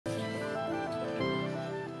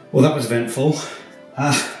Well, that was eventful.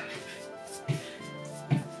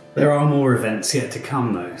 There are more events yet to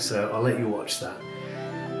come though, so I'll let you watch that.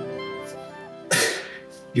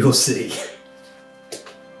 You'll see.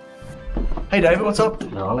 Hey David, what's up?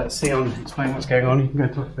 No, let's see on explain what's going on. You can go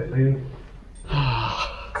talk a bit later.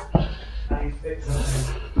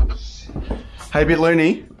 Hey, bit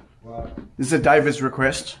loony. What? This is a David's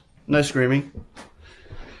request. No screaming.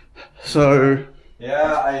 So.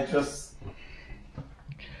 Yeah, I just.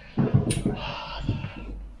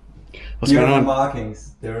 What's going on? The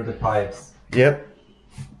markings. There are the pipes. Yep.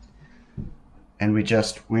 And we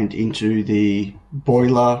just went into the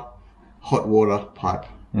boiler hot water pipe.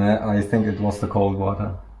 Yeah, I think it was the cold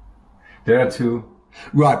water. There are two.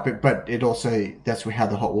 Right, but it also, that's how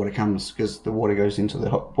the hot water comes, because the water goes into the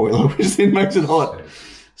hot boiler, which then makes it hot.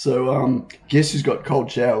 So, guess who's got cold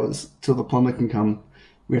showers till the plumber can come?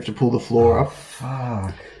 We have to pull the floor up.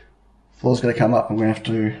 Fuck. Floor's going to come up and we have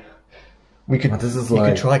to... We could,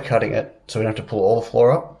 could try cutting it, so we don't have to pull all the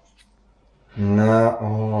floor up. No,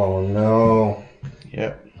 oh no.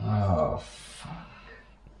 Yep. Oh, fuck.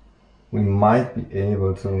 We might be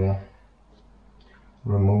able to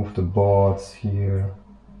remove the boards here.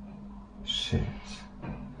 Shit.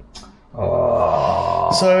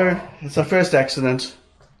 Oh. So, it's our first accident.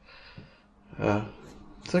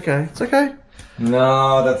 It's okay, it's okay.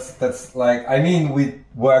 No, that's like, I mean, we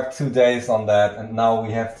worked 2 days on that and now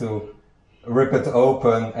we have to rip it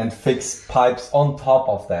open and fix pipes on top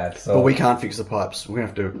of that. So. But we can't fix the pipes. We're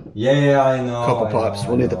going to have to... Yeah, I know. Copper pipes.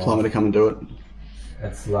 We'll need the plumber to come and do it.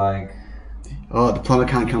 It's like... Oh, the plumber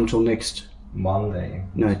can't come till next... Monday.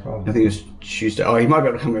 No, I think it's Tuesday. Oh, he might be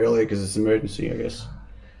able to come earlier because it's an emergency, I guess.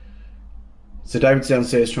 So David's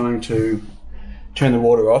downstairs trying to turn the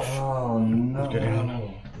water off. Oh no. Let's go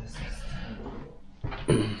down.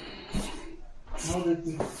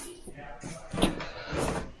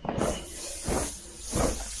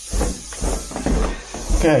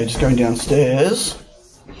 Okay, just going downstairs.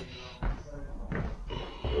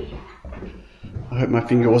 I hope my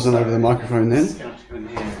finger wasn't over the microphone then.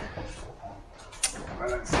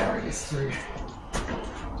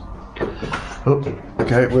 Oh,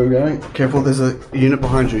 okay, where are we going? Careful, there's a unit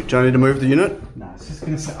behind you. Do I need to move the unit? No, it's just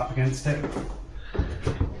going to sit up against it.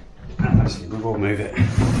 Actually, we will move it.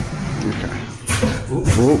 Okay.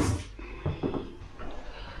 Ooh.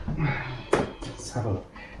 Let's have a look.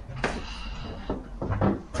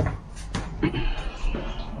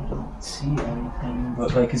 See anything,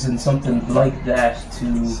 but like, isn't something like that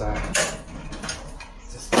to. So,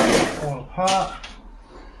 just fall apart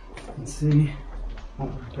and see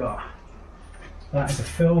what we've got. That is a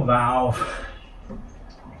fill valve.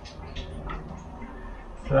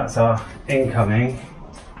 So that's our incoming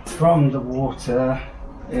from the water.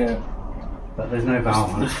 Yeah. But there's no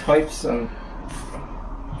valve on There's it. pipes and.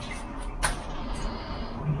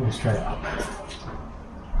 Go straight up.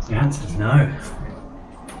 The answer is no.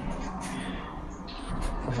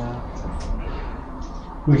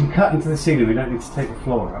 We can cut into the ceiling, we don't need to take the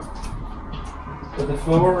floor up. But the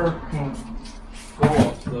floor can go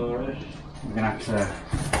up though, right? We're going to have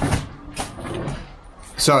to...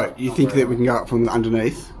 So, you think that we can go up from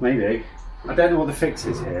underneath? Maybe. I don't know what the fix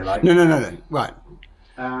is here. Like. No. Right.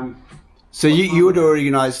 So you had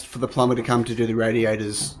organised for the plumber to come to do the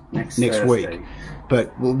radiators next week. Thursday.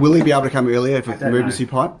 But will he be able to come earlier for the emergency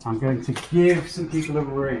pipe? I'm going to give some people a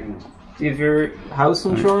ring. Do you have your house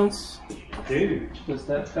insurance? I do. Does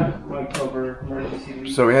that might cover emergency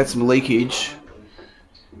leaks? So we had some leakage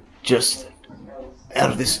just out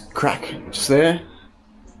of this crack just there.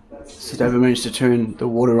 So David managed to turn the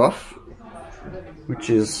water off, which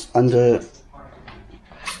is under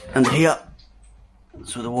here.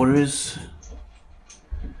 That's where the water is.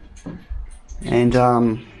 And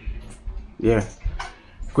yeah.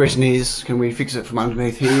 Question is, can we fix it from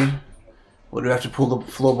underneath here? Or do we have to pull the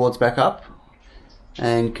floorboards back up?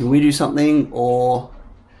 And can we do something, or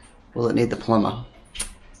will it need the plumber?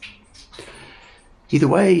 Either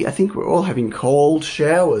way, I think we're all having cold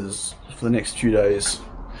showers for the next few days.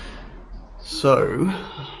 So,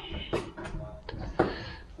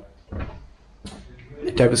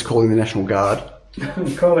 David's calling the National Guard.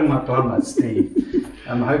 I'm calling my plumber, Steve.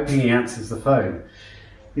 I'm hoping he answers the phone.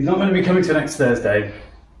 He's not going to be coming till next Thursday.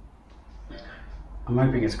 I'm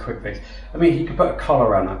hoping it's a quick fix. I mean, he could put a collar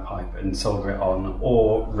around that pipe and solder it on,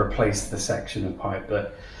 or replace the section of pipe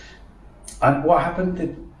that... And what happened?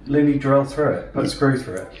 Did Looney drill through it? Put a screw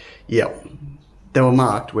through it? Yeah. They were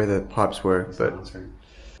marked where the pipes were, but...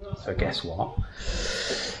 So guess what?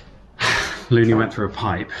 Looney went through a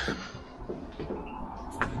pipe.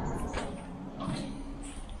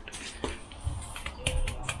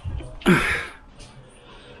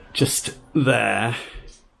 just there.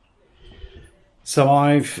 So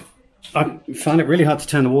I found it really hard to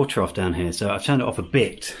turn the water off down here, so I've turned it off a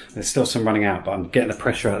bit. There's still some running out, but I'm getting the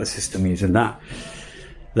pressure out of the system using that.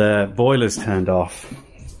 The boiler's turned off,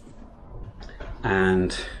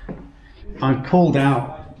 and I've pulled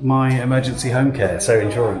out my emergency home care, so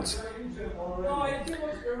insurance.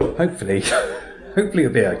 Hopefully it'll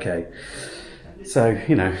be okay. So,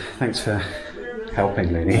 you know, thanks for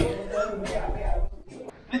helping, Looney.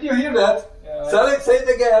 Did you hear that? Say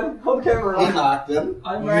it again on camera. I marked them.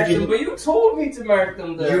 I marked them, but you told me to mark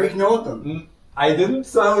them there. You ignored them. I didn't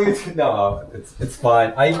tell you to. No, it's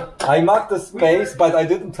fine. I marked the space, but I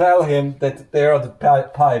didn't tell him that there are the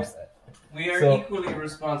pipes. We are equally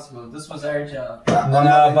responsible. This was our job.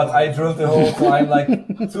 No, but I drilled the hole, so I'm like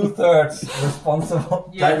 2/3 responsible.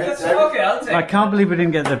 Yeah, that's okay. I'll take I can't believe we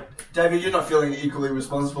didn't get the... David, you're not feeling equally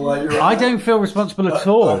responsible, are you? I don't feel responsible at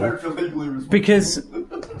all. I don't feel equally responsible. Because,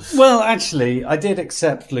 well, actually, I did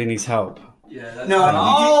accept Looney's help. Yeah, that's No, fine.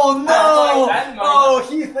 Oh no! That's mine. Oh,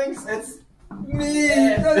 he thinks it's me.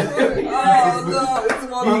 Oh no, it's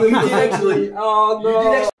one of the actually. Oh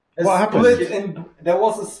no! What happened? There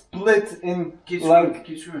was a split in Keep like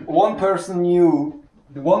screwing. one person knew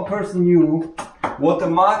what the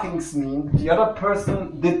markings mean. The other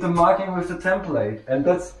person did the marking with the template, and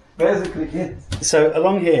that's basically it. So,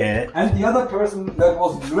 along here... And the other person that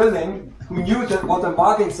was drilling, who knew that what the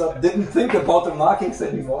markings are, didn't think about the markings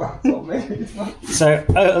anymore. So maybe it's not. So,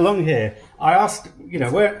 along here, I asked, you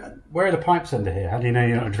know, where are the pipes under here? How do you know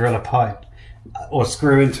you're not to drill a pipe? Or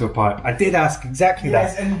screw into a pipe? I did ask exactly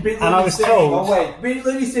that. And I was told... Oh wait.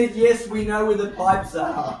 Bentley said, yes, we know where the pipes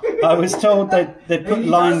are. I was told that they'd put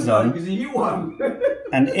lines on, Because he knew one.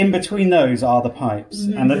 and in between those are the pipes.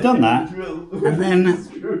 And they've done that. And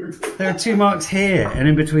then there are 2 marks here, and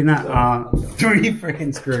in between that are 3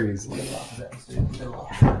 freaking screws.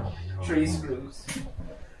 3 screws.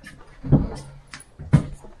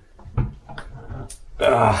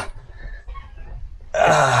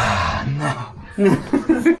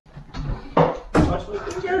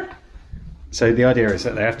 So the idea is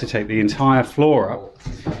that they have to take the entire floor up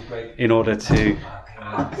in order to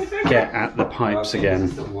get at the pipes again.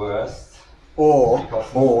 This is the worst.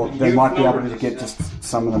 Or they might be able to get just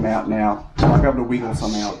some of them out now. They might be able to wiggle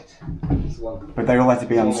some out. But they all have to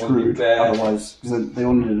be unscrewed, otherwise, because they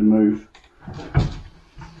all needed to move.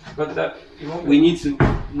 But We need to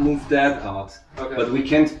move that out, Okay. but we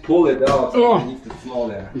can't pull it out Oh. underneath the floor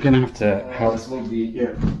there. I'm gonna have to help. This will be. Yeah.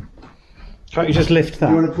 Can't you just lift You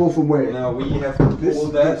want that? to pull from where? No, we have to pull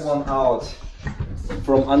that one out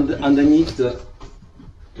from underneath the.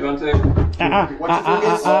 do you want to?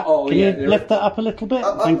 Oh, Can yeah, you there- lift that up a little bit?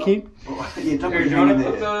 Thank you. Yeah, don't Here, put do your you hand want to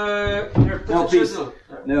in put there. the No, please. chisel?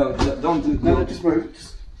 No, don't do. No, just move.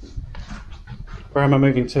 Just, Where am I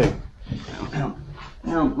moving to?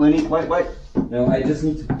 hang on, Lenny, wait. No, I just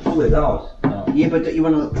need to pull it out. No. Yeah, but you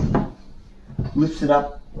want to lift it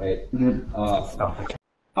up. Wait. Good.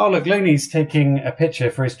 Oh, look, Looney's taking a picture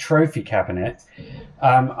for his trophy cabinet.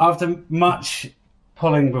 After much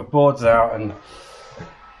pulling with boards out and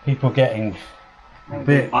people getting a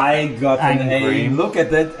bit... I got an Angry. aim. Look at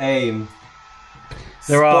that aim.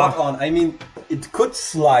 There Spot are- on. I mean, it could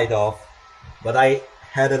slide off, but I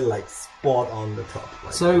had it like spot on the top.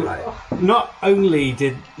 Like, So, not only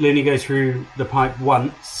did Looney go through the pipe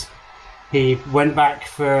once, he went back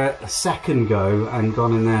for a second go and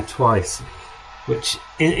gone in there twice, which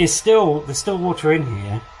is still, there's still water in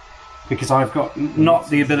here, because I've got not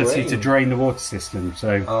the ability to drain the water system,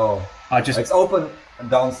 so Oh, I just... it's open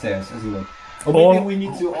downstairs, isn't it? Or Or- maybe we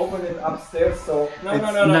need to open it upstairs. So No,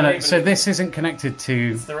 it's- No, so this isn't connected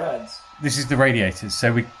to... It's the reds. This is the radiators,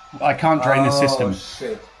 so I can't drain the system.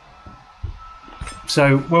 Shit.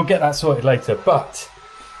 So we'll get that sorted later, but...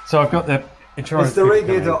 So I've got the insurance... Is the people coming.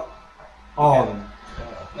 radiator on?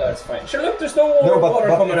 No, it's fine. Sure, look, there's no No, water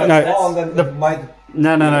but coming if out. No, it's on, then it might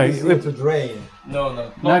No, need to drain. No. No,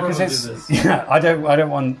 Plumber because will it's... do this. Yeah, I don't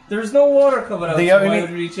want... There's no water coming out. The so only- why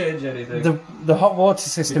would we change anything? The hot water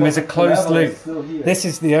system Because is a the closed level is loop. still here. This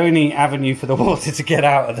is the only avenue for the water to get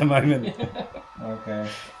out at the moment. Okay.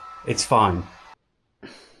 It's fine.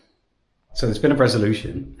 So there's been a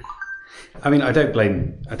resolution. I mean, I don't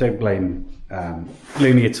blame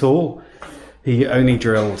Looney at all. He only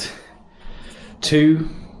drilled two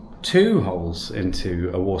holes into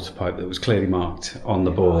a water pipe that was clearly marked on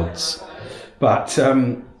the boards. But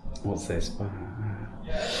what's this?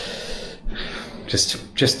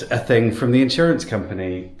 Just a thing from the insurance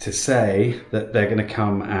company to say that they're going to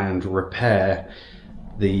come and repair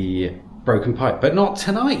the broken pipe, but not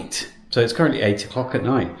tonight. So it's currently 8 o'clock at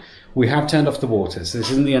night. We have turned off the water, so this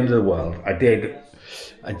isn't the end of the world. I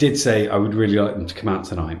did say I would really like them to come out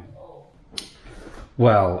tonight.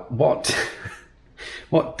 Well, what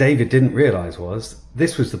David didn't realise was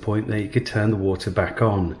this was the point that he could turn the water back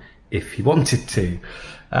on if he wanted to.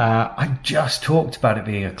 I just talked about it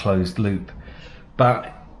being a closed loop,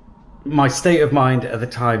 but my state of mind at the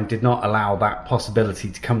time did not allow that possibility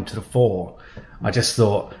to come to the fore. I just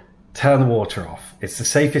thought, turn the water off. It's the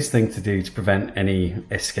safest thing to do to prevent any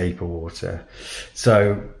escape of water.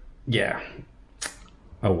 So, yeah.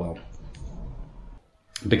 Oh well.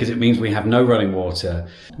 Because it means we have no running water.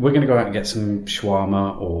 We're going to go out and get some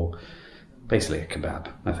shawarma or basically a kebab,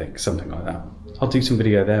 I think, something like that. I'll do some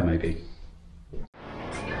video there maybe.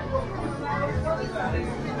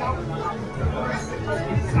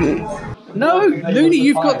 No, Looney,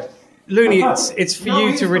 you've got... Looney, it's for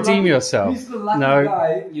you to redeem yourself. He's the lucky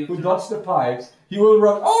guy who dodged the pipes. He will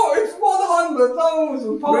run, oh, it's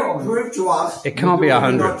 100,000 pounds. Prove to us. It can't be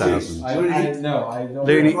 100,000. I know.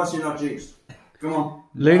 Looney, Plus you're not jinxed. Come on.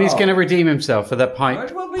 Looney's going to redeem himself for that pipe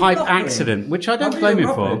It will be pipe nothing. accident, which I don't How do blame you him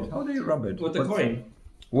rub for. it? How do you rub it? With the coin.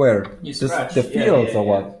 Where? You scratch. The fields or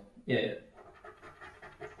what? Yeah.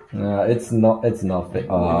 No, it's not. It's nothing.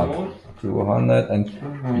 200 and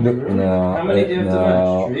no. How many do you have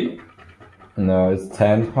to match? 3? No, it's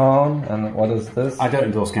 £10. And what is this? I don't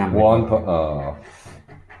endorse gambling. £1.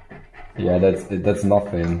 Yeah, that's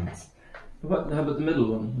nothing. How about the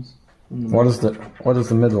middle one? What is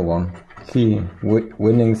the middle one? Key,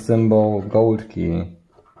 winning symbol, gold key.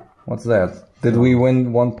 What's that? Did we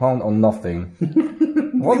win £1 or nothing?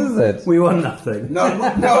 What is it? We won nothing. No,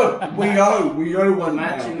 we owe one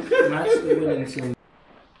Match the winning symbol.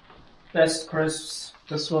 Best crisps.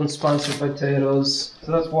 This one's sponsored by Potatoes.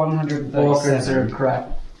 So that's 137. Walkers are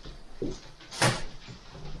crap.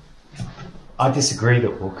 I disagree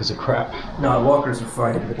that Walkers are crap. No, Walkers are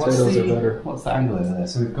fine. Potatoes are better. What's the angle over there?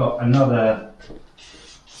 So we've got another...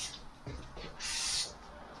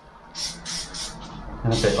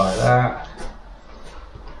 And a bit like that.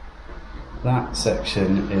 That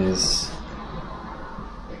section is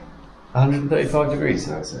 135 degrees,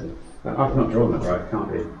 that's it. I've not drawn that right,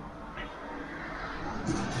 can't be.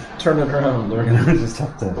 Turn it around. We're going to just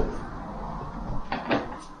have to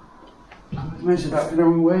measure that the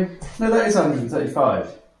wrong way. No, that is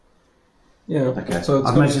 135. Yeah. Okay, So it's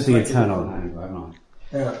I've gonna measured be the slightly internal different. angle, haven't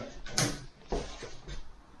I? Yeah.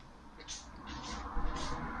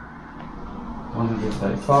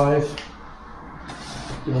 $135.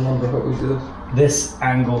 Do you remember what we did? This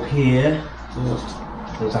angle here, so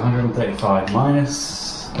it's 135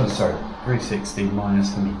 minus, oh sorry, 360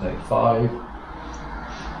 minus 135.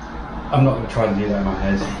 I'm not going to try and do that in my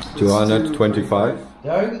head. 225.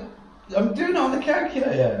 Don't, I'm doing it on the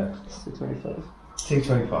calculator. 225.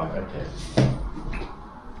 225, okay.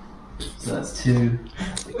 So that's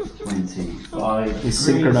 225. He's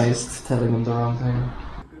synchronized, telling him the wrong thing.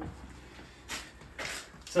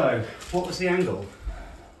 So, what was the angle?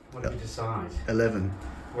 What did we decide? 11.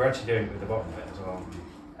 We're actually doing it with the bottom bit as well,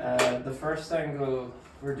 aren't we? The first angle,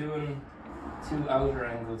 we're doing 2 outer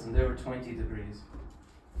angles and they were 20 degrees.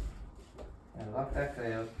 And lock that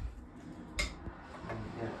guy up. And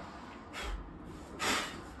yeah.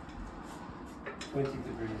 20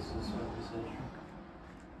 degrees is what we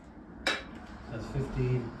said. That's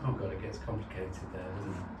 15. Oh god, it gets complicated there,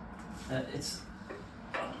 doesn't it? It's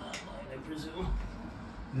on that line, I presume.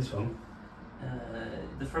 This one?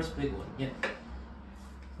 The first big one, yeah.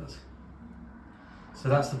 So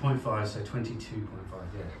that's the 0.5, so 22.5,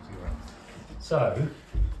 yeah, you're right. So,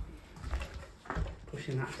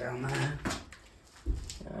 pushing that down there.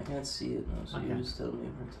 Yeah, I can't see it now, so Okay. you just tell me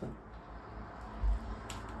where to.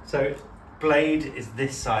 So, blade is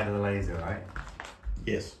this side of the laser, right?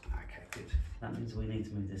 Yes. Okay, good. That means we need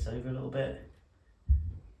to move this over a little bit.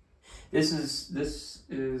 This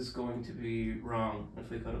is going to be wrong if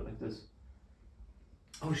we cut it like this.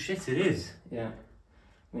 Oh shit, it is. Yeah.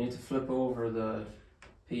 We need to flip over the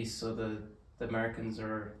piece so the markings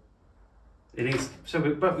are. It is. So,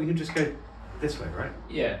 but we can just go this way, right?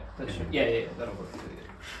 Yeah, that should. Yeah, that'll work.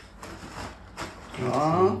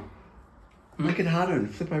 Ah. Make it harder and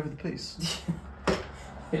flip over the piece.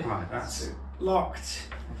 Yeah. Right, that's locked.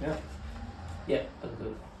 Yeah. Yeah, that's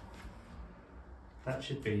good. That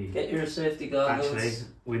should be. Get your safety goggles. Actually,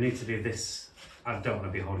 we need to do this. I don't want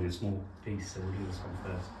to be holding a small piece, so we'll do this one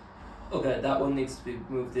first. Okay, that one needs to be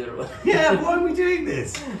moved the other way. Yeah, why are we doing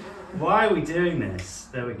this? Why are we doing this?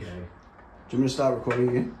 There we go. Do you want me to start recording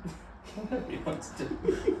again? Whatever you want to do.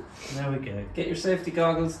 There we go. Get your safety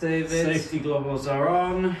goggles, David. Safety goggles are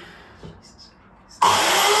on.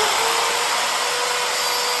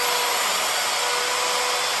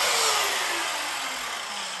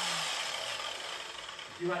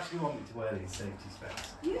 you actually want me to wear these safety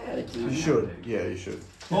specs? Yeah, I do. You should. Yeah, you should.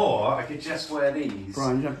 Or I could just wear these.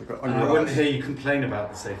 Brian, you have to go on And I your wouldn't eyes. hear you complain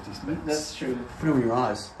about the safety specs. That's true. Put them on your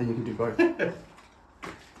eyes, then you can do both.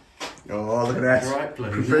 Oh, look at that. Right,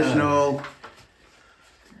 bloody Professional.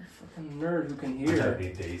 Fucking nerd who can I don't hear.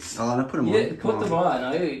 need these. Oh, no, put them on. Yeah, put them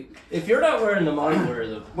on. If you're not wearing them, I wear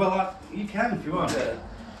them. Well, you can if you want. Yeah.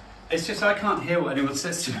 It's just I can't hear what anyone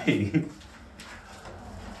says to me.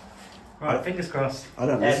 Right, fingers crossed. I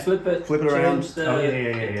don't listen. Flip it. Flip it around. change the- Oh,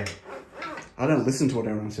 yeah. I don't listen to what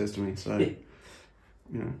everyone says to me, so, Yeah.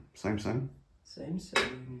 you know, same. Same.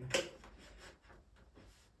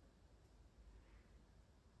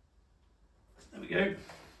 There we go.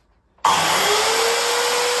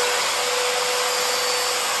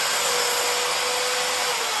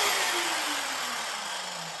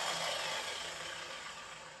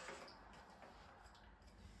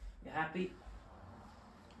 You happy?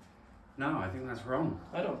 No, I think that's wrong.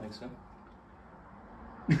 I don't think so.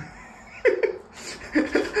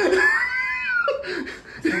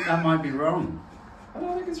 I think that might be wrong. I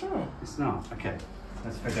don't think it's wrong. It's not. Okay,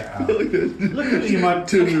 let's figure it out. Look at you, my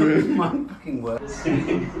fucking words.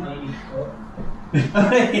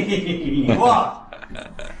 What?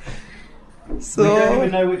 So, We don't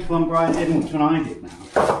even know which one Brian did and which one I did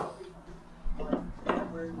now.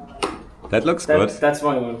 That looks good. That's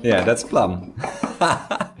my one. Yeah, that's plum.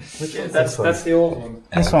 That's the old one.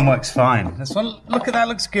 This one works fine. This one, look at that,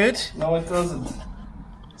 looks good. No, it doesn't.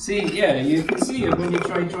 See, yeah, you can see it when you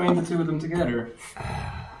try join the two of them together.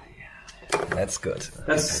 That's good.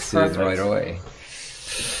 That's See it right away.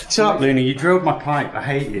 Shut up, Looney, you drilled my pipe. I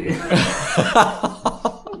hate you.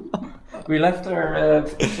 We left our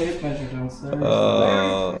tape measure downstairs.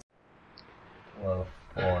 Well,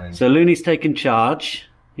 point. So Looney's taken charge.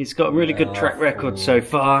 He's got a really good track record so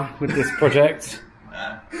far with this project.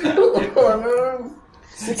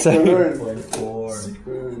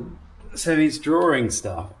 So he's drawing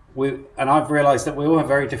stuff, and I've realised that we all have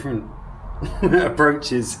very different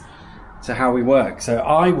approaches to how we work. So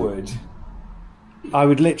I would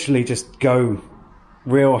literally just go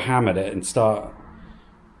real ham at it and start,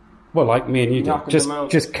 well, like me and you Knocking did, them out.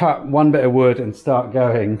 just cut one bit of wood and start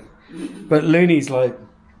going. But Looney's like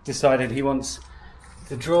decided he wants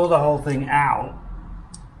to draw the whole thing out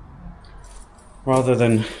rather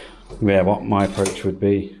than, yeah, what my approach would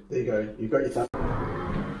be. there you go. You've got your thumb.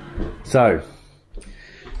 So,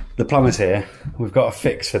 the plumber's here. We've got a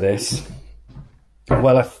fix for this.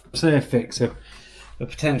 Well, a fix, a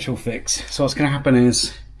potential fix. So what's going to happen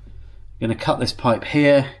is I'm going to cut this pipe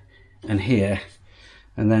here and here,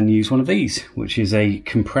 and then use one of these, which is a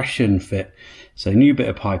compression fit. So new bit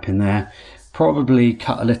of pipe in there. Probably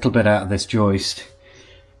cut a little bit out of this joist.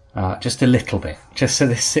 Just a little bit, just so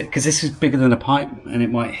this, because this is bigger than a pipe and it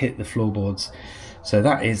might hit the floorboards. So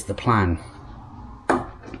that is the plan.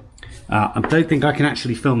 I don't think I can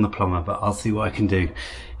actually film the plumber, but I'll see what I can do.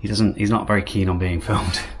 He's not very keen on being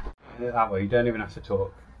filmed. That way, you don't even have to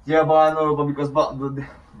talk. Yeah, but I know, but because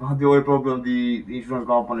the only problem, the insurance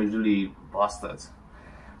company is really busted.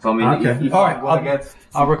 So I mean, Okay. if All I right, wanna get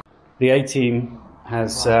the A team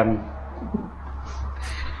has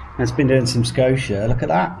been doing some Scotia. Look at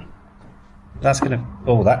that. That's gonna.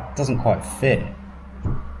 Oh, that doesn't quite fit.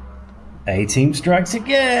 A team strikes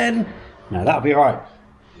again. No, that'll be all right.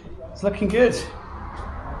 It's looking good.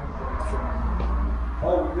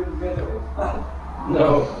 Oh, we didn't get it.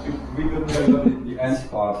 No. We didn't get the end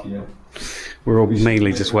part here. We're all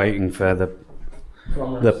mainly just waiting for the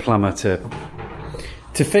plumber to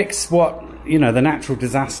fix what, you know, the natural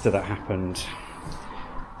disaster that happened.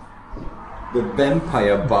 The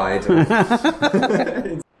vampire bite.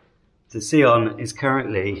 The Sion is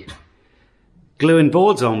currently gluing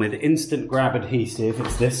boards on with instant grab adhesive.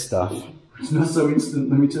 It's this stuff. It's not so instant,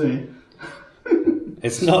 let me tell you.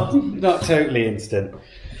 It's not totally instant.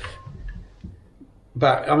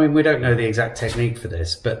 But I mean, we don't know the exact technique for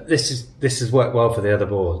this, but this has worked well for the other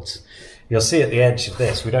boards. You'll see at the edge of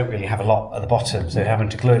this, we don't really have a lot at the bottom, so you're having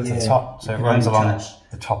to glue it to the top, so it runs along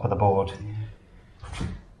the top of the board.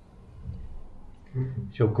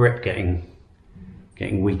 Is your grip getting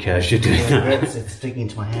weaker as you're doing that? It's sticking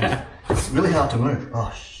into my hand. It's really hard to move.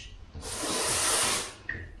 Oh,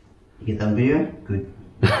 you get that video? Good.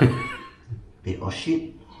 Oh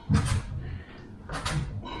shit.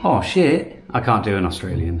 Oh shit! I can't do an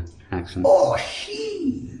Australian accent. Oh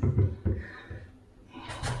shit.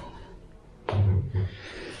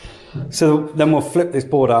 So then we'll flip this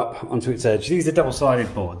board up onto its edge. These are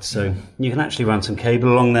double-sided boards, so you can actually run some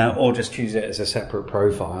cable along there or just choose it as a separate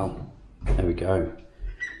profile. There we go.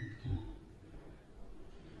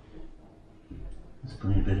 That's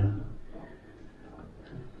pretty better.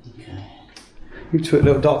 You put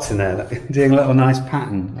little dots in there, doing a little nice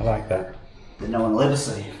pattern. I like that. That no one will ever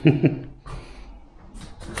see. Here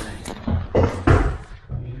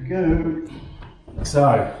we go.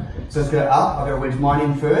 So let's go up. I'll go wedge mine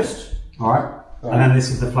in first. All right. And then this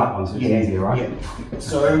is the flat one, so it's easier, right? Yeah.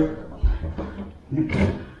 So.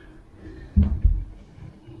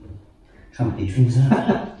 Some of these things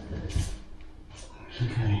are.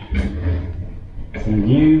 Okay. So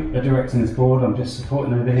you are directing this board, I'm just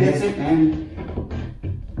supporting over here. That's it, and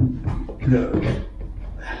look.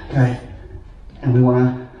 Okay. And we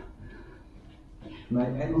want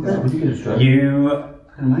to. You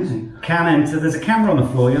Amazing. can enter. There's a camera on the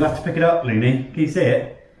floor. You'll have to pick it up, Looney. Can you see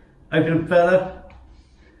it? Open up further.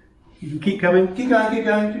 You can keep coming. Keep going, keep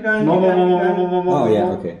going, keep going. More. Oh yeah,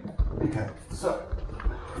 okay. Okay. So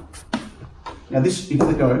now this, if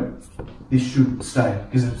they go, this should stay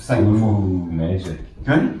because it's the same before. Ooh, magic.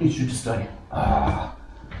 Okay? It should just stay. Ah,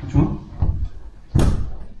 Which one?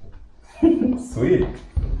 sweet.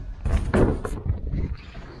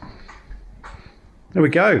 There we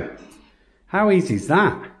go. How easy is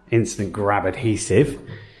that? Instant grab adhesive.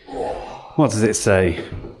 What does it say?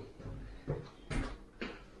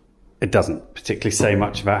 It doesn't particularly say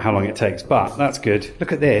much about how long it takes, but that's good.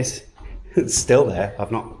 Look at this. It's still there.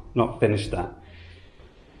 I've not finished that.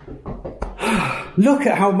 Look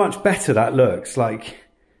at how much better that looks. Like,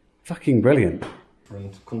 fucking brilliant.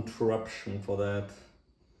 Different contraption for that.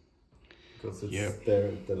 Because it's Yep.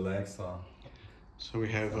 there, the legs are. So we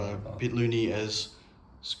have Bit Looney as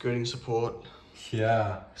skirting support,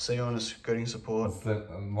 Yeah. Seon as skirting support. It's the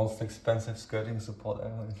most expensive skirting support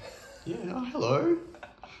ever. Yeah, oh, hello.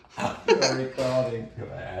 You're recording. You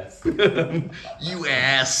ass. You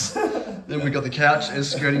ass. Then we got the couch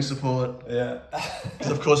as skirting support. Yeah.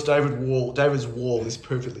 And of course David's wall is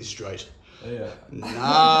perfectly straight. Yeah.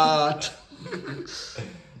 Not.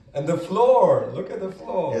 And the floor. Look at the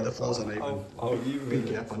floor. Yeah, the floor's uneven. How even Big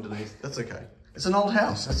it gap is. underneath. That's okay. It's an old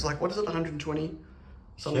house. It's like, what is it, 120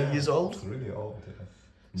 something Yeah, years old? It's really old. Yeah.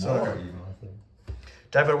 So- More even, I think.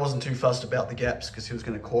 David wasn't too fussed about the gaps because he was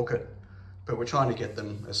going to cork it, but we're trying to get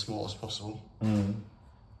them as small as possible. Mm.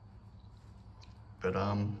 But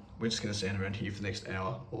we're just going to stand around here for the next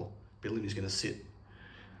hour, or Billy's going to sit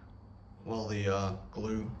while the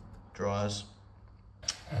glue dries.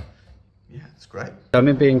 Yeah, it's great. I'm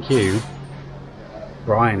in B&Q.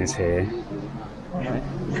 Brian is here.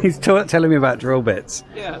 He's telling me about drill bits.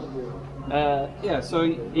 Yeah. So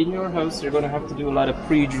in your house you're going to have to do a lot of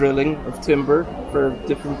pre-drilling of timber for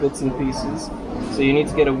different bits and pieces. So you need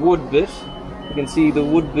to get a wood bit. You can see the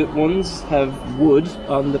wood bit ones have wood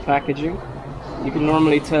on the packaging. You can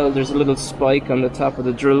normally tell there's a little spike on the top of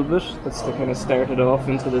the drill bit. That's to kind of start it off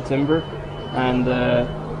into the timber. And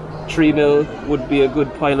 3 mil would be a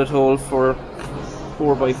good pilot hole for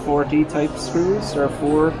 4x40 type screws, or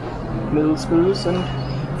 4 mil screws,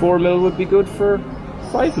 and 4 mil would be good for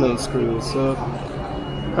 5 mil screws, so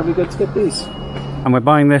probably good to get these. And we're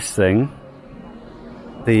buying this thing,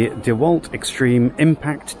 the DeWalt Extreme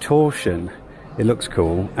Impact Torsion. It looks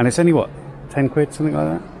cool, and it's only what, 10 quid, something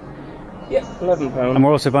like that? Yeah, £11. And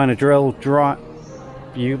we're also buying a drill dry.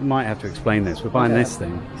 You might have to explain this. We're buying this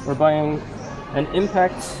thing. We're buying an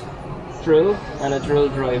impact drill and a drill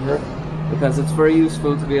driver because it's very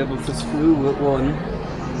useful to be able to screw with one,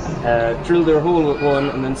 drill their hole with one,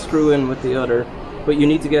 and then screw in with the other. But you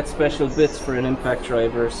need to get special bits for an impact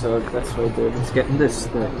driver, so that's why David's getting this,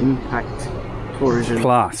 the impact torsion.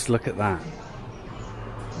 Class, look at that.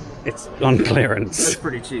 It's on clearance. That's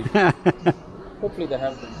pretty cheap. Hopefully they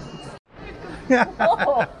have them.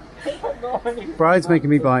 Brian's making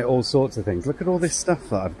me buy all sorts of things. Look at all this stuff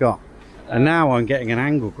that I've got. And now I'm getting an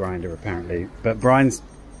angle grinder apparently. But Brian's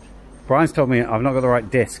told me I've not got the right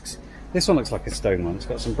discs. This one looks like a stone one. It's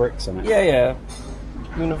got some bricks on it. Yeah.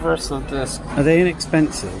 Universal disc. Are they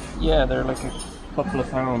inexpensive? Yeah, they're like a couple of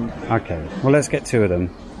pounds. Okay. Well, let's get 2 of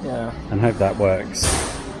them Yeah. and hope that works.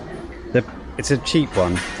 It's a cheap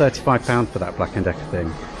one. £35 for that Black & Decker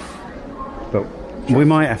thing. But we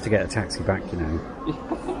might have to get a taxi back, you know.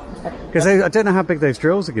 Because I don't know how big those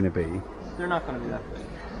drills are going to be. They're not going to be that big.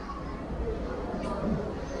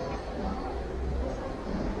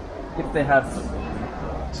 If they have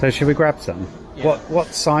them. So should we grab some? Yeah. What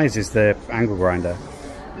size is the angle grinder?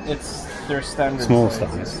 It's their standard Small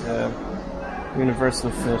size. size.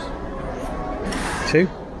 Universal fit. 2?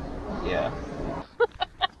 Yeah.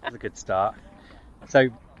 That's a good start. So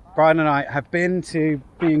Brian and I have been to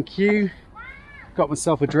B&Q, got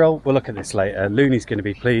myself a drill. We'll look at this later. Looney's going to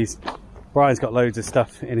be pleased. Brian's got loads of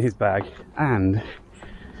stuff in his bag, and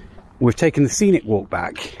we've taken the scenic walk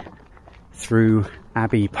back through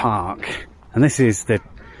Abbey Park. And this is the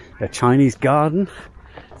a Chinese garden.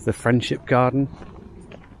 It's the Friendship Garden.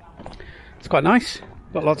 It's quite nice.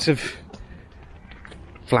 Got lots of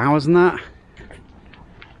flowers and that.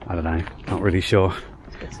 I don't know, not really sure.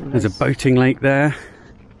 There's a boating lake there.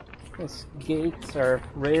 Nice gates or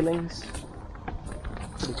railings.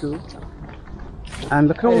 Pretty cool. And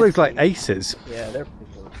look at all those like aces. Yeah, they're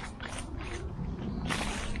pretty cool.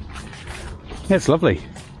 Yeah, it's lovely.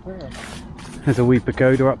 Yeah. There's a wee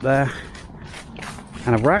pagoda up there.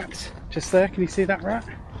 And a rat just there. Can you see that rat?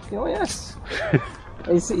 Oh yes.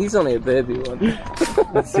 he's only a baby one.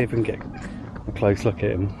 Let's see if we can get a close look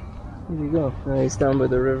at him. Here you go. Oh, he's down by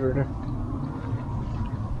the river there.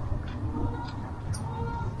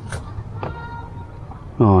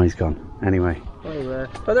 Oh, he's gone. Anyway,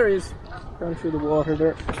 Oh, there he is. Down through the water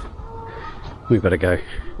there. we better go.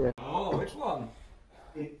 Yeah. Oh, which one?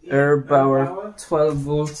 Air power, 12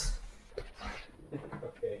 volts.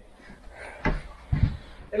 Okay.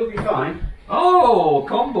 It'll be fine. Oh,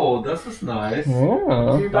 combo. This is nice.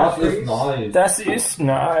 Oh, That is nice. that is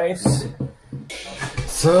nice.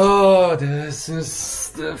 So this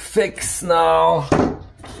is the fix now.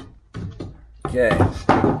 Okay.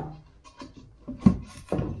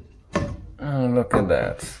 Oh, look at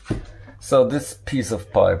that. So this piece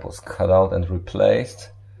of pipe was cut out and replaced.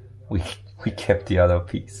 We kept the other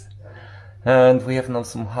piece. And we have now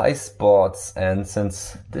some high spots, and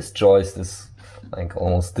since this joist is like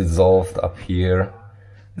almost dissolved up here,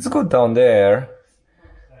 it's good down there.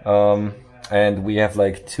 And we have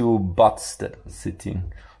like two butts that are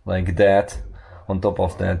sitting like that. On top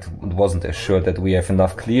of that, it wasn't assured that we have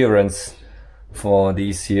enough clearance for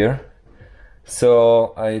these here.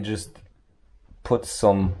 So I just put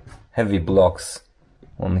some heavy blocks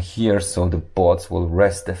on here so the boards will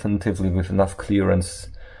rest definitively with enough clearance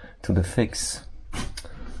to the fix.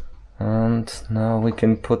 And now we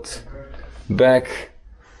can put back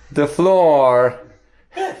the floor.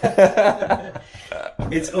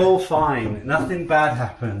 It's all fine. Nothing bad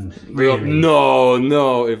happened.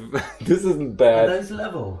 No, if this isn't Are bad. those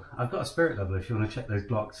level? I've got a spirit level if you want to check those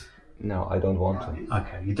blocks. No, I don't want to.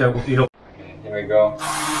 Okay, you don't. You don't. Here we go.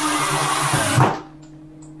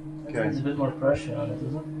 There's a bit more pressure on it,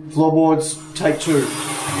 isn't it? Floorboards, take 2.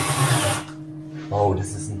 Oh,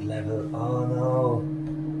 this isn't level. Oh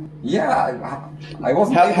no. Yeah, I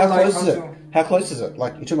wasn't. How able close is to- it? How close is it?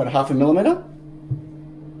 Like, you're talking about half a millimeter?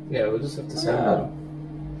 Yeah, we'll just have to sand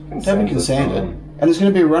it. David can sand it. And there's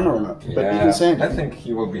going to be a runner on it, but you can sand I it. think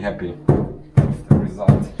he will be happy with the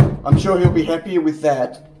result. I'm sure he'll be happier with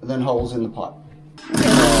that than holes in the pipe.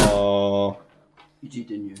 Oh. You did,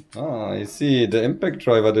 didn't you? Ah, I see. The impact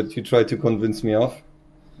driver that you tried to convince me of.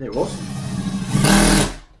 There it was.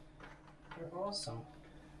 Awesome.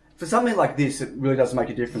 For something like this, it really doesn't make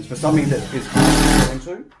a difference. For something that is hard to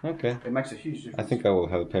go into, Okay. it makes a huge difference. I think I will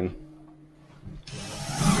help him.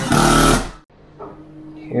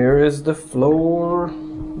 Here is the floor.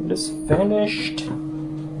 It is finished.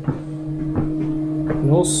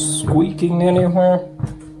 No squeaking anywhere.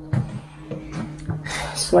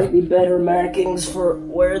 Slightly better markings for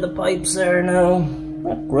where the pipes are now.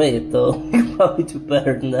 Not great though. You could probably do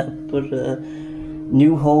better than that. But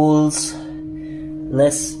new holes,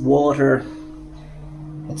 less water.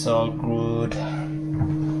 It's all good.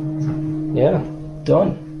 Yeah,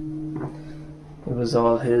 done. It was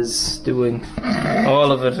all his doing.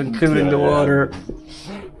 All of it, including the water.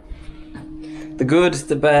 The good,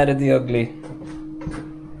 the bad, and the ugly.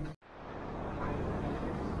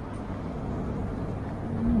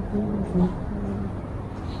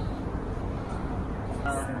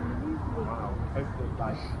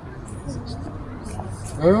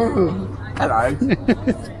 Oh, hello.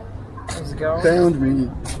 How's it going? Found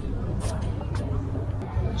me.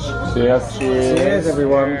 Cheers. Cheers,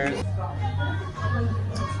 everyone.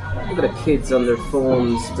 Look at the kids on their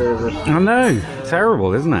phones. I know.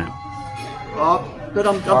 Terrible, isn't it? Oh, but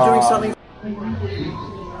I'm doing something.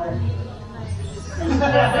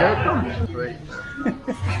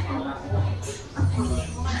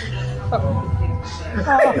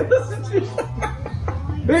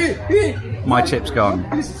 My chip's gone.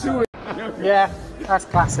 Yeah, that's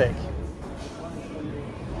classic.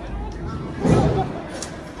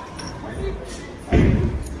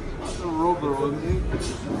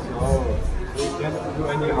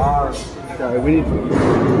 So we need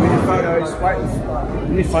photos. Wait,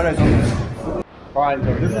 we need photos on this.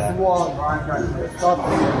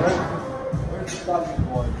 This is the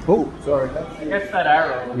one. Oh, Sorry. Get that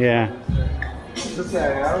arrow. yeah. Just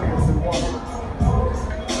that arrow. This is the one.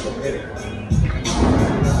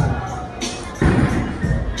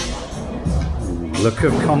 Look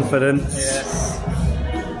of confidence. Yes.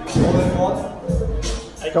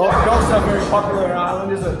 I Golf's not very popular in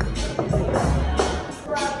Ireland, is it?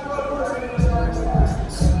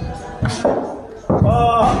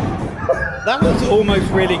 That was almost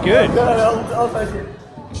really good. I'll take it.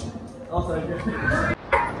 I'll take it.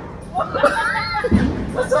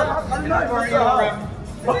 What's up? I'm not very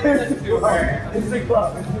It's too hard. It's too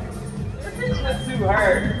close. It's too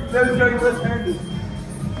hard. No, let's turn this.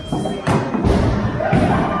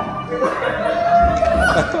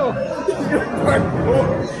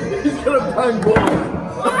 He's gonna bang ball.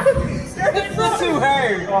 It's not too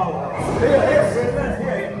hard.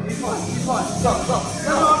 Here. He's fine. Stop.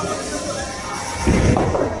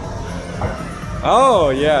 Oh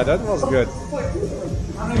yeah, that was good.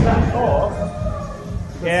 How many times? 4?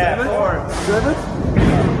 Yeah, 4. 7?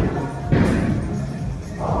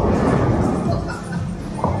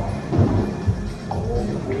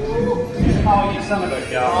 Oh, you son of a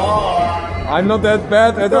gun. I'm not that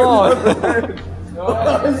bad at all.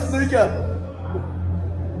 Snooker.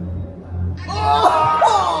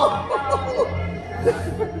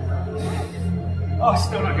 Oh,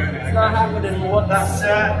 still not going there. It's not happening. What? That's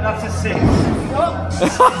a 6. That's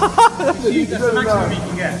the maximum you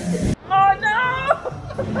can get. Oh no!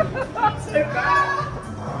 That's so bad.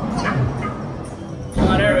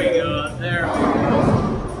 Oh, there we go. There we go.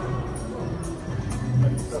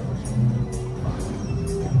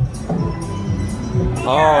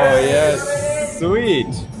 Oh yes,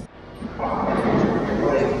 sweet.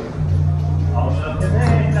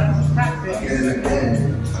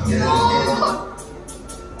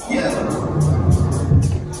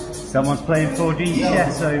 Someone's playing 4D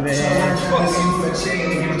chess over here. That's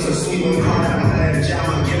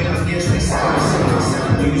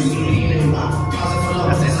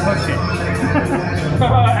it, push it.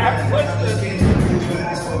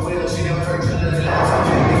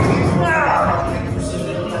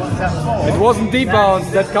 It wasn't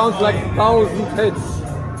debounce, that counts like 1,000 hits.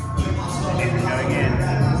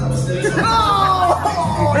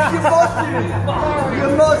 You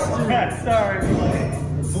lost it! Sorry.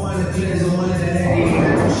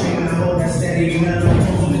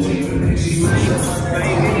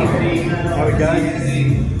 How we going?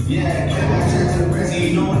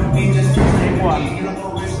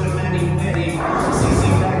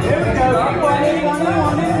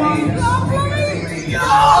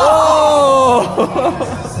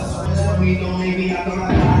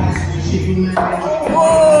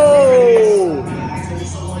 Whoa!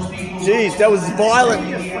 Jeez, that was violent.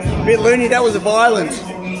 A bit loony, that was violent.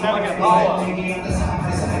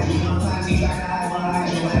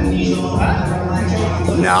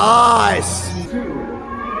 Nice!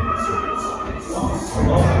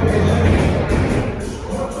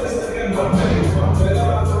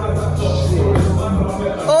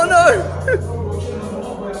 Oh no!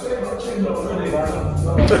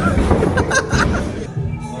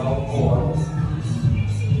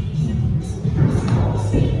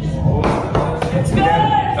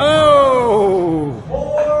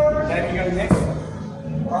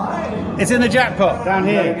 It's in the jackpot down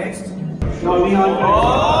here. Oh yeah!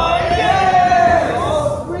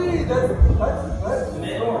 Oh,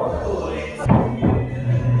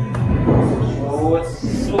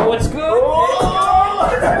 sweet! What's good?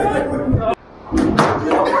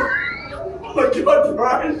 Oh my god,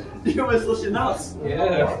 Brian! You almost lost your nuts.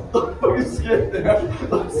 Yeah. I'm scared now.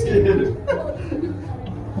 I'm scared.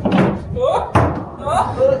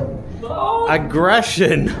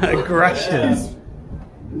 Aggression.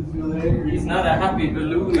 He's not a happy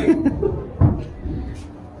balloonie.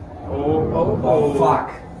 Oh,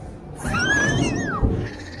 fuck.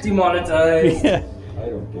 Demonetized. Yeah. I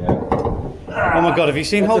don't care. Oh my god, have you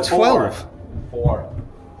seen hole 12? 4.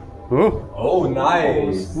 Oh. Oh,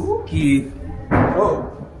 nice. Spooky.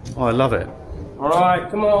 Oh. Oh, I love it. Alright,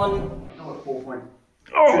 come on.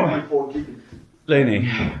 Looney.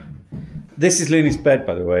 This is Looney's bed,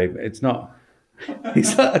 by the way. It's not.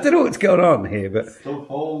 It's, I don't know what's going on here, but. Don't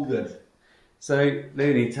hold it. So,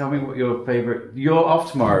 Looney, tell me what your favourite. You're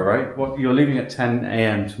off tomorrow, right? What you're leaving at 10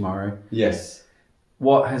 a.m. tomorrow. Yes.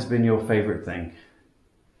 What has been your favourite thing?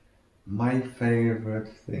 My favorite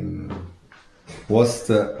thing was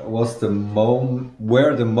the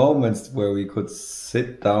moments where we could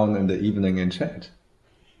sit down in the evening and chat.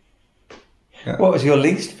 Yeah. What was your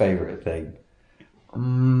least favourite thing?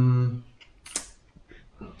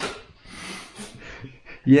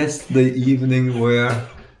 Yes, the evening where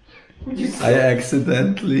I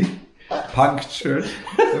accidentally punctured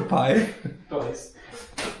the pipe. Nice.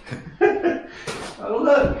 Oh,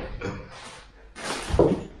 look!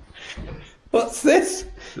 What's this?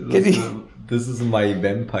 This is my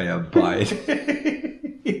vampire bite.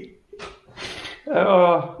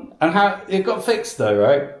 Oh, and how it got fixed though,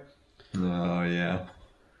 right? Oh yeah.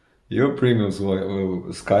 Your premiums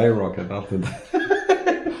will skyrocket after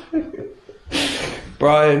that.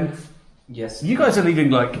 Brian, Yes. you guys are leaving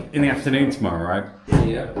like in the afternoon tomorrow, right?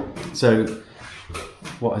 Yeah. So,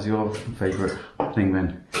 what is your favourite thing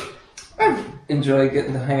then? Enjoy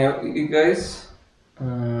getting to hang out with you guys.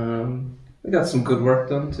 We got some good work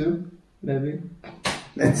done too, maybe.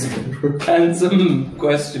 And some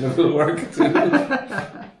questionable work too.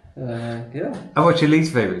 Yeah. And what's your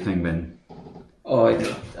least favourite thing then? Oh,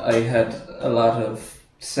 I had a lot of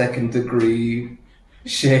second degree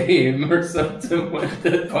shame or something when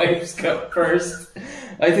the pipes got burst.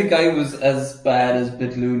 I think I was as bad as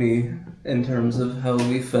Bit Looney in terms of how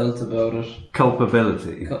we felt about it.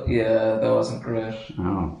 Culpability. Yeah, that wasn't great.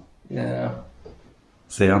 Oh. Yeah.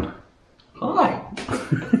 Sion, Hi.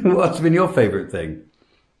 what's been your favourite thing?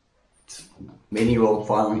 Meeting you all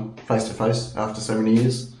finally face to face after so many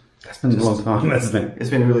years. That's been a long time, hasn't it? It's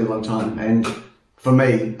been a really long time, and for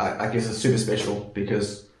me, I guess it's super special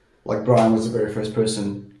because, like, Brian was the very first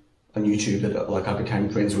person on YouTube that I became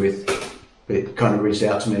friends with, that kind of reached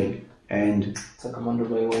out to me, and It's like I'm under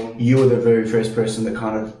my wing. you were the very first person that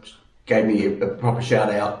kind of gave me a proper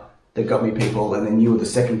shout out that got me people, and then you were the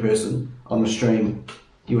second person on the stream.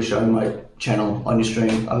 You were showing my channel on your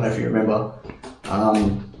stream. I don't know if you remember.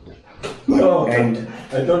 No, and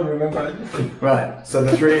I don't remember anything. right, so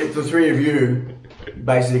the three of you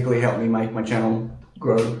basically helped me make my channel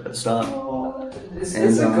grow at the start. Is And,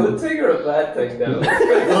 this a good thing or a bad thing though?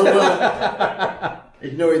 well,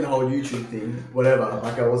 ignoring the whole YouTube thing, whatever.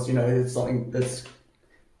 Like I was, it's something that's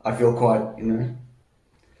I feel quite,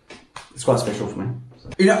 it's quite special for me. So.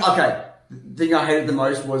 Okay. The thing I hated the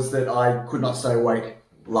most was that I could not stay awake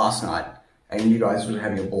last night, and you guys were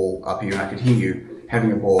having a ball up here, and I could hear you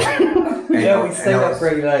having a ball. Yeah, we stayed up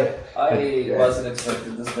pretty late. I wasn't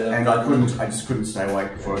expecting to stay up. And I just couldn't stay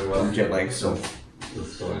awake for jet lag. So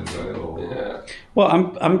It's so enjoyable. Yeah. Well,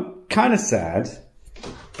 I'm kind of sad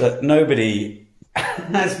that nobody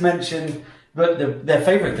has mentioned, but their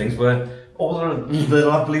favourite things were all the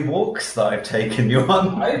lovely walks that I've taken you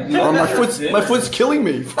on. my foot's killing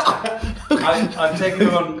me. I've taken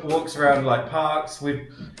you on walks around like parks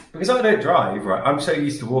because I don't drive, right? I'm so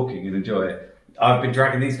used to walking and enjoy it. I've been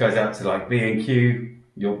dragging these guys out to like B&Q.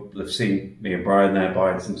 You'll have seen me and Brian there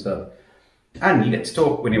buying some stuff. And you get to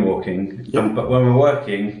talk when you're walking, but when we're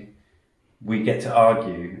working, we get to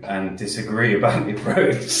argue and disagree about the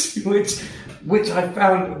approach, which I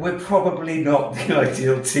found we're probably not the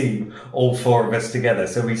ideal team, all four of us together.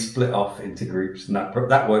 So we split off into groups, and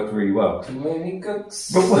that worked really well. Too many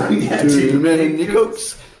cooks. But Too many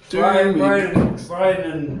cooks. Brian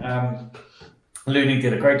and Looney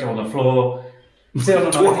did a great job on the floor.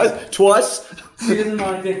 Twice. Sion and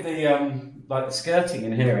I did the skirting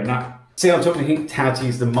in here, and that. Sion taught me how to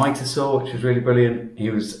use the mitre saw, which was really brilliant. He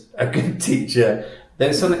was a good teacher.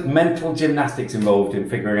 There's some mental gymnastics involved in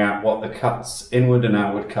figuring out what the cuts, inward and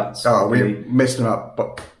outward cuts. Oh, we messed them up,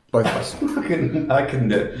 but both of us. I couldn't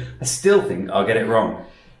do it. I still think I'll get it wrong,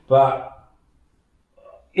 but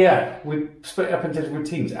yeah, we split it up into different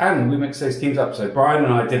teams, and we mixed those teams up. So Brian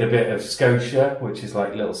and I did a bit of Scotia, which is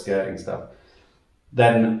like little skirting stuff.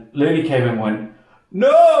 Then Looney came and went, no,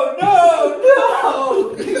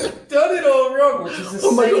 you've done it all wrong, which is the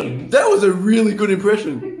Oh my same. god, that was a really good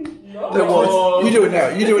impression. That was. You do it now.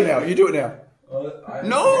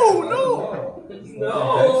 No.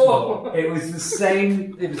 It was the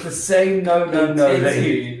same. It was the same. No. That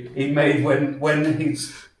he made when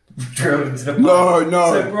he's drilled into the pipe. No.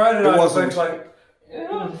 So Brian and It I wasn't. were both like,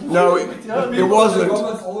 No, it wasn't.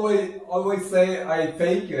 Always say I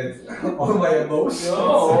fake it. All my emotions.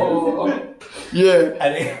 Yeah.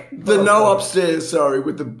 and The no upstairs, sorry,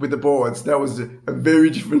 with the boards. That was a very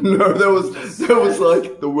different no. That was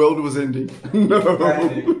like the world was ending. No.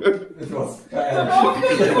 It was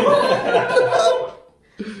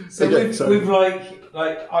So Okay, we've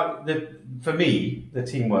for me, the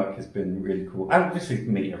teamwork has been really cool, and obviously to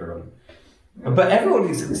meet everyone. But everyone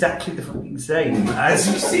is exactly the fucking same as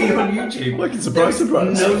you see on YouTube. Like it's surprise.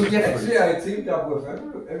 No difference. Actually, I teamed up with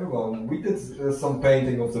everyone. We did some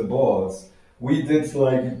painting of the boards. We did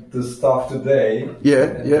like the stuff today.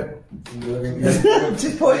 Yeah.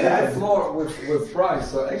 Just point The out. floor with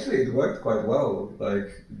Bryce, so actually it worked quite well.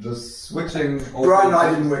 Like just switching. Brian and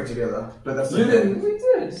I didn't work together, but that's You okay. didn't. We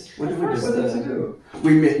did. What did we do? What did you do?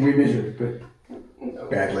 We measured, but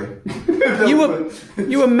badly. You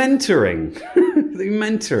were mentoring.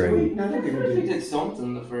 Mentoring. We did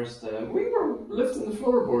something the first time. We were lifting the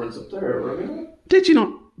floorboards up there, weren't we? Did you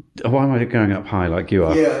not Why am I going up high like you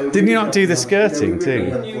are? Yeah. Didn't you not do the skirting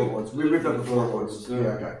too? We ripped up the floorboards. Yeah,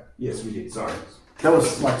 okay. Yes, we did. Sorry. That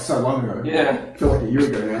was like so long ago. Yeah. I feel like a year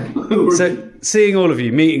ago now. So seeing all of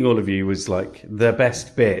you, meeting all of you was like the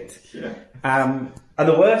best bit. Yeah. And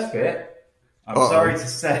the worst bit, I'm sorry to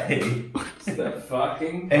say, The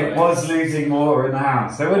fucking. it was losing water in the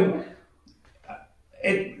house. So when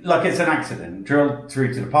it's an accident, drilled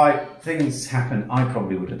through to the pipe, things happen. I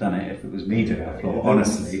probably would have done it if it was me doing the floor,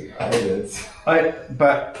 honestly. I did.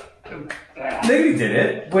 But Lily did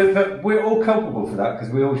it, but we're all culpable for that because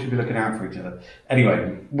we all should be looking out for each other.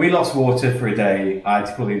 Anyway, we lost water for a day. I had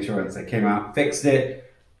to call the insurance. They came out, fixed it.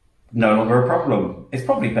 No longer a problem. It's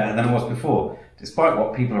probably better than it was before, despite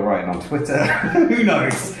what people are writing on Twitter. Who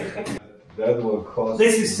knows? That will cost.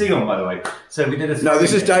 This is Sion, by the way. So we did a. No,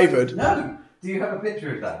 this is David. No. Do you have a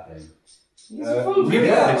picture of that thing?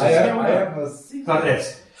 Yeah, I have a It's like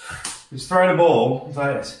this. He's throwing a ball. It's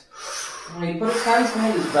like this. Oh, he put his hands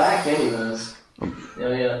behind his back, anyways.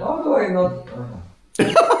 Yeah. How do I not?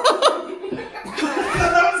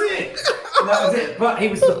 That was it. But he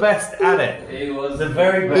was the best at it. He was The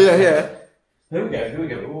very best. Yeah. Here we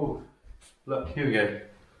go. Ooh. Look, here we go.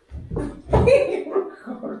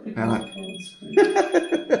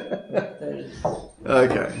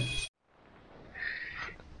 Okay.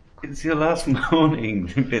 It's your last morning,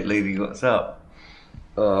 bit lady. What's up?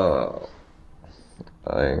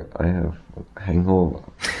 I have hangover.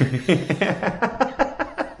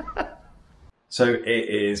 So it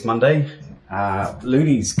is Monday.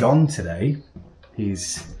 Looney's gone today.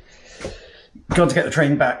 He's gone to get the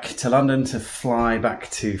train back to London to fly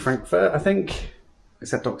back to Frankfurt, I think.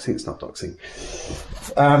 Is that doxing? It's not doxing.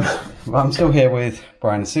 Well, I'm still here with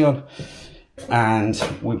Brian and Sion. And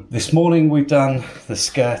this morning we've done the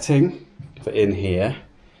skirting for in here.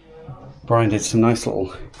 Brian did some nice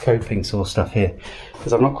little coping sort of stuff here.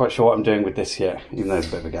 Because I'm not quite sure what I'm doing with this yet, even though there's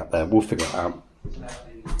a bit of a gap there. We'll figure it out.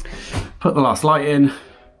 Put the last light in.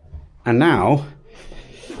 And now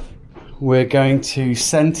we're going to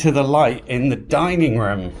centre the light in the dining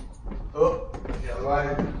room.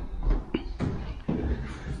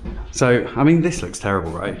 So, I mean, this looks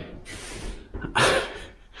terrible, right?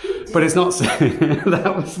 But it's not.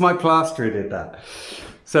 That was my plasterer did that.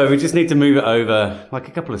 So we just need to move it over like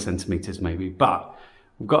a couple of centimetres maybe. But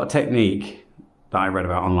we've got a technique that I read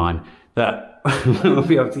about online that we'll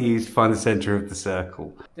be able to use to find the centre of the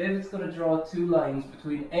circle. David's going to draw 2 lines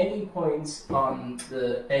between any points on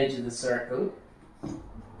the edge of the circle.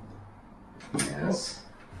 Yes.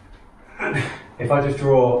 If I just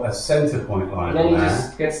draw a centre point line And then on he there.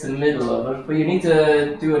 just gets the middle of it. But you need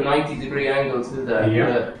to do a 90-degree angle to that.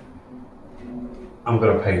 Yeah. I'm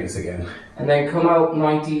going to paint this again. And then come out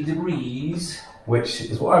 90 degrees. Which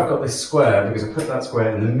is why I've got this square, because I put that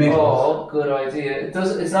square in the middle. Oh, good idea.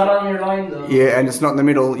 It's not on your line though. Yeah, and it's not in the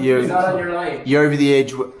middle. It's not on your line. You're over the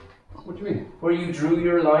edge. What do you mean? Where you drew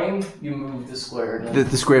your line, you moved the square.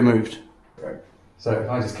 The square moved. Right. So if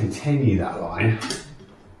I just continue that line,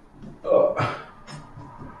 got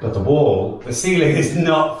the wall. The ceiling is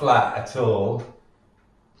not flat at all.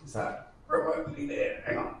 Is that remotely there?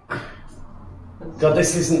 Hang on. God,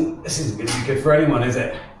 this isn't going to be good for anyone, is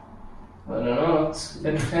it? I don't know. It's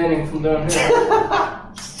entertaining from down here.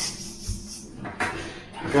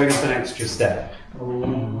 I'm going up an extra step.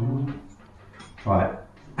 Right.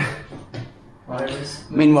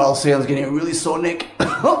 Meanwhile, Sion's getting a really sore neck.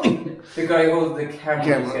 The guy who holds the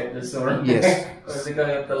camera is getting the sword. Yes. Or the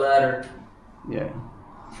guy up the ladder. Yeah.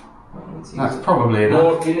 That's probably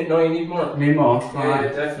enough. More, no, you need more. Need more? Yeah,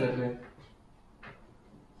 Right. definitely.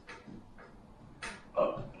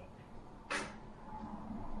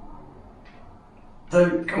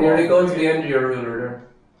 Don't come Nearly on. go to the end of your ruler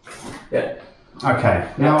there. Okay,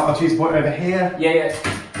 now I'll choose point over here. Yeah.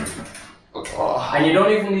 And you don't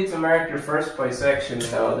even need to mark your first bisection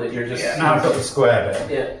now that you're just... Now I've got the square bit.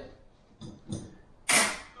 Yeah.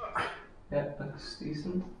 Yeah, looks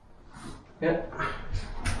decent. Yeah.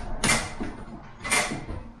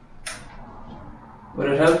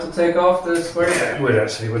 Would it help to take off the square? It would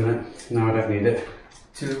actually, wouldn't it? No, I don't need it.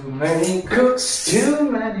 Too many cooks, too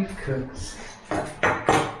many cooks.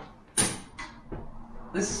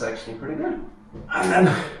 This is actually pretty good. And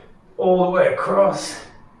then all the way across.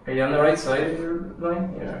 Are you on the right side of your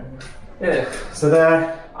line? Yeah. Yeah. So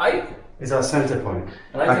there is our centre point.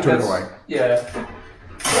 And I Back think to the that's, right. Yeah.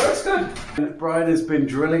 Well, that's good. Brian has been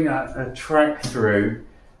drilling a track through,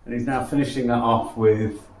 and he's now finishing that off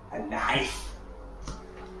with a knife.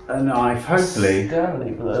 A knife, hopefully.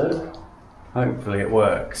 Stanley blood. Hopefully it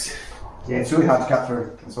works. Yeah, it's really hard to cut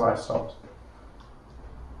through. That's why I stopped.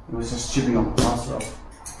 It was just chipping on the plaster off.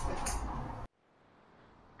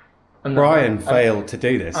 Brian failed to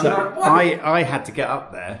do this. I'm So not- I had to get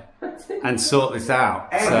up there and sort this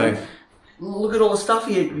out. So Look at all the stuff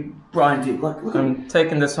Brian did. Look I'm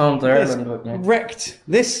taking this home to this Ireland with me. wrecked.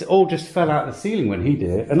 This all just fell out of the ceiling when he did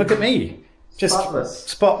it. And look at me, just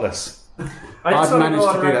spotless. I just I've wanna managed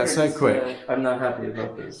go to on do that record so to quick. say I'm not happy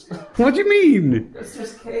about this. What do you mean? It's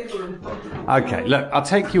just cable and fucking. Okay, look, I'll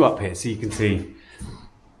take you up here so you can see.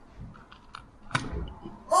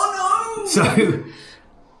 Oh no! So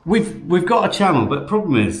we've got a channel, but the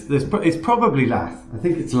problem is it's probably Lough. I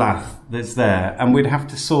think it's Lough that's there, and we'd have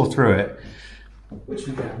to saw through it. Which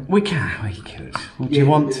we can. We could. Do you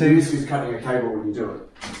want to? This is cutting a cable when you do it.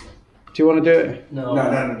 Do you want to do it? No.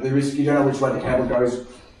 No. There is. You don't know which way the cable goes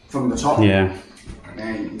from the top. Yeah. Now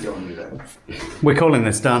you can go and do that. We're calling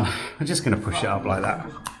this done. I'm just going to push it up like that.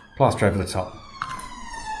 Plaster over the top.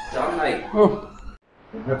 Done, mate. Oh.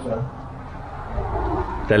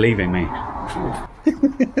 They're leaving me.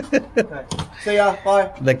 See ya.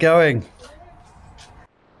 Bye. They're going.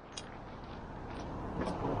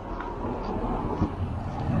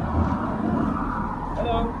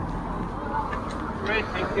 Hello. Great,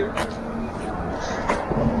 thank you.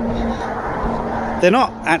 They're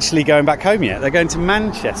not actually going back home yet. They're going to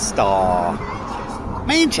Manchester.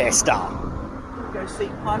 Manchester. Go see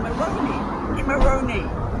Pie Maroney. Maroney.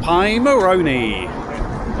 Pie Maroney.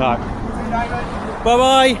 Right.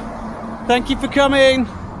 Bye-bye. Thank you for coming.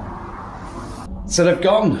 So they've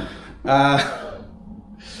gone. But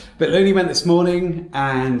Looney went this morning,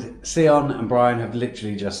 and Sion and Brian have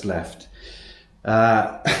literally just left.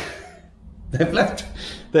 They've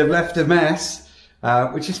left a mess,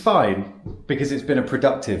 which is fine because it's been a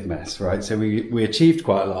productive mess, right? So we achieved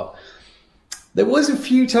quite a lot. There was a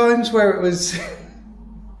few times where it was,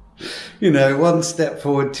 you know, 1 step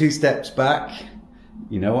forward, 2 steps back.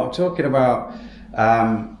 You know what I'm talking about.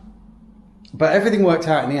 But everything worked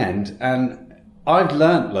out in the end, and I've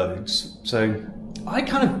learnt loads. So I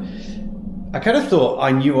kind of thought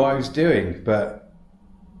I knew what I was doing, but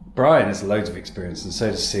Brian has loads of experience, and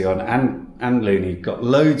so does Sion, and Looney got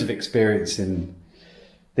loads of experience in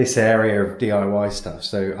this area of DIY stuff.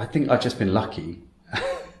 So I think I've just been lucky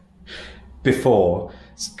before,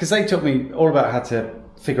 because they taught me all about how to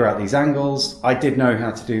figure out these angles. I did know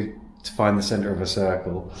how to find the center of a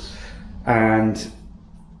circle, and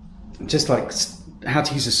just like how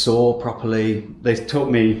to use a saw properly. They taught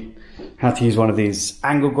me how to use one of these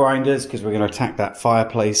angle grinders, because we're going to attack that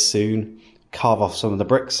fireplace soon, carve off some of the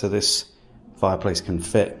bricks so this fireplace can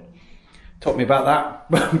fit. Taught me about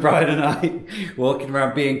that. Brian and I walking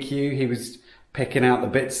around B&Q, he was picking out the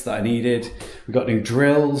bits that I needed. We got new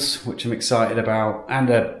drills, which I'm excited about, and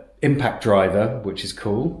a impact driver, which is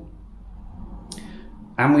cool.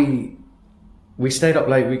 And we stayed up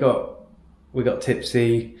late. We got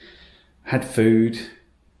tipsy, had food,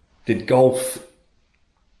 did golf,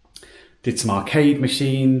 did some arcade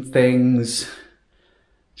machine things,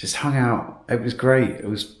 just hung out. It was great. It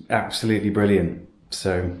was absolutely brilliant.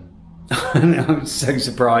 So I'm so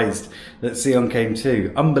surprised that Sion came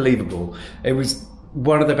too. Unbelievable. It was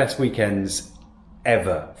one of the best weekends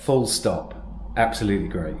ever. Full stop. Absolutely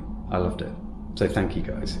great. I loved it. So thank you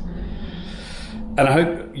guys. And I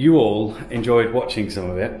hope you all enjoyed watching some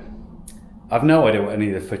of it. I've no idea what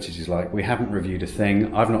any of the footage is like. We haven't reviewed a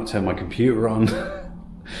thing. I've not turned my computer on.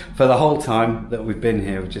 For the whole time that we've been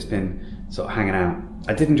here, we've just been sort of hanging out.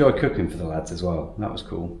 I did enjoy cooking for the lads as well. That was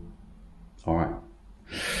cool. All right.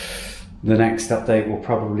 The next update will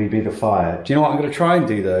probably be the fire. Do you know what I'm going to try and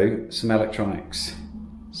do though? Some electronics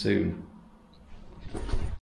soon.